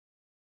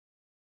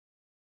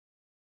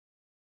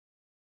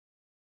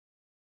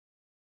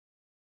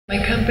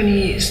My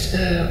company's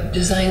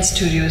design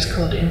studio is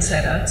called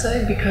Inside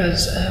Outside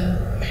because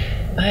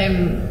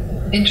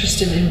I'm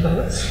interested in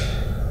both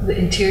the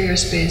interior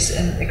space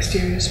and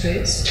exterior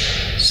space.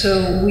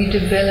 So we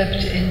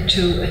developed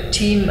into a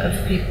team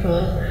of people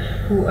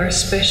who are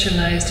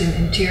specialized in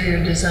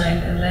interior design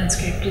and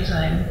landscape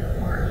design,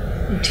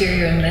 or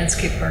interior and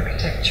landscape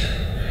architecture.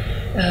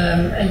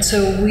 And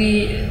so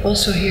we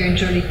also here in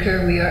Joli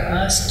Coeur, we are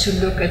asked to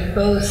look at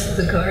both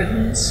the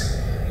gardens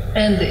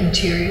and the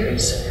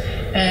interiors,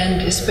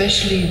 and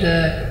especially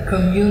the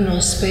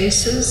communal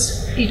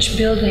spaces. Each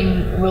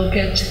building will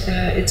get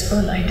its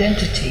own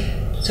identity,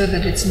 so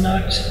that it's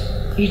not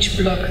each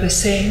block the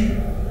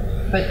same,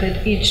 but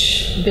that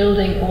each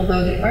building,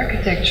 although the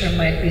architecture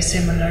might be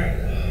similar,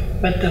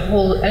 but the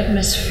whole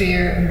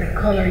atmosphere and the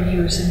color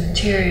use and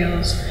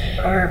materials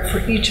are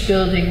for each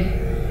building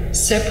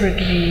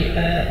separately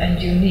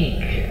and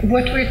unique.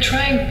 What we're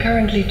trying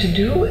currently to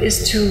do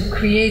is to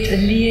create a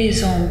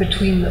liaison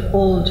between the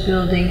old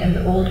building and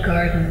the old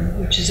garden,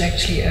 which is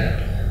actually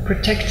a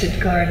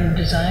protected garden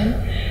design,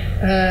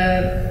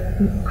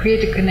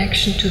 create a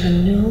connection to the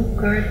new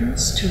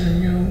gardens, to the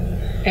new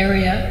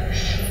area.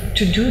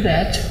 To do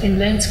that, in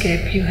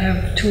landscape you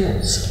have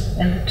tools,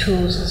 and the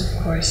tools is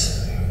of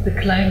course the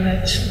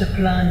climate, the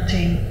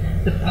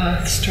planting, the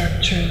path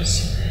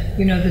structures,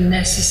 you know, the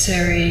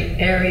necessary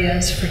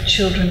areas for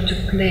children to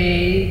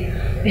play,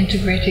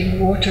 integrating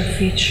water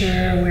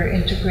feature, we're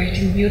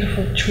integrating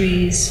beautiful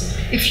trees.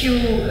 If you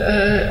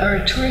are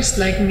a tourist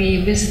like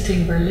me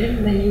visiting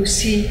Berlin, then you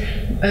see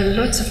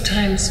lots of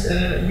times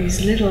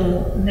these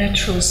little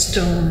natural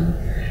stone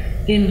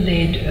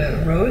inlaid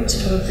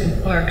roads, both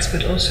in parks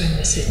but also in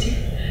the city.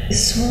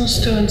 These small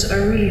stones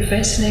are really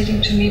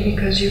fascinating to me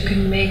because you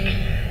can make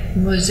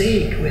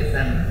mosaic with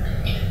them.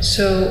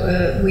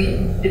 So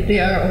they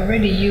are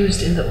already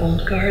used in the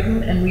old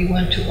garden, and we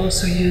want to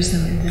also use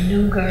them in the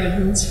new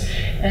gardens,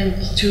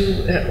 and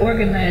to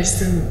organize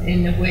them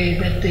in a way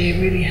that they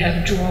really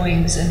have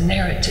drawings and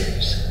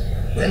narratives.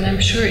 And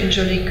I'm sure in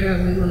Joli Coeur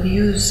we will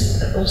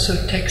use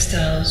also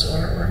textiles,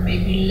 or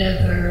maybe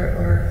leather,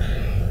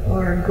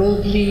 or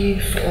gold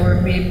leaf,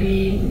 or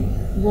maybe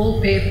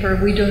wallpaper,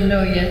 we don't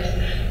know yet,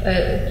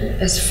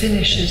 as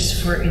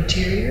finishes for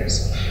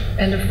interiors.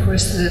 And of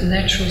course the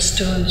natural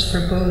stones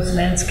for both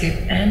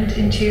landscape and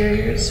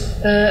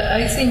interiors.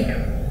 I think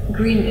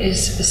green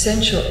is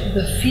essential.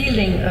 The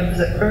feeling of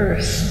the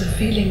earth, the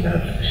feeling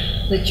of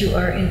that you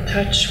are in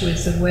touch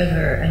with the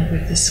weather and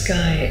with the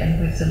sky and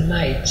with the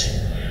light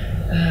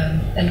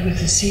and with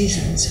the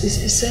seasons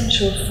is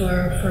essential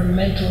for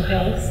mental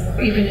health.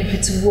 Even if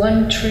it's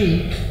one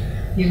tree,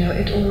 you know,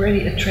 it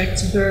already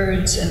attracts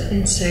birds and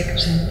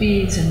insects and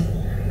bees and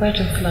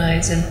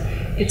butterflies,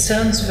 and it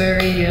sounds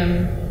very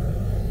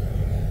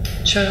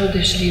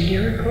childishly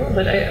lyrical,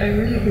 but I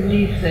really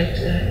believe that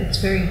it's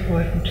very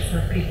important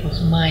for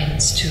people's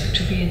minds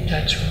to be in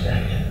touch with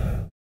that.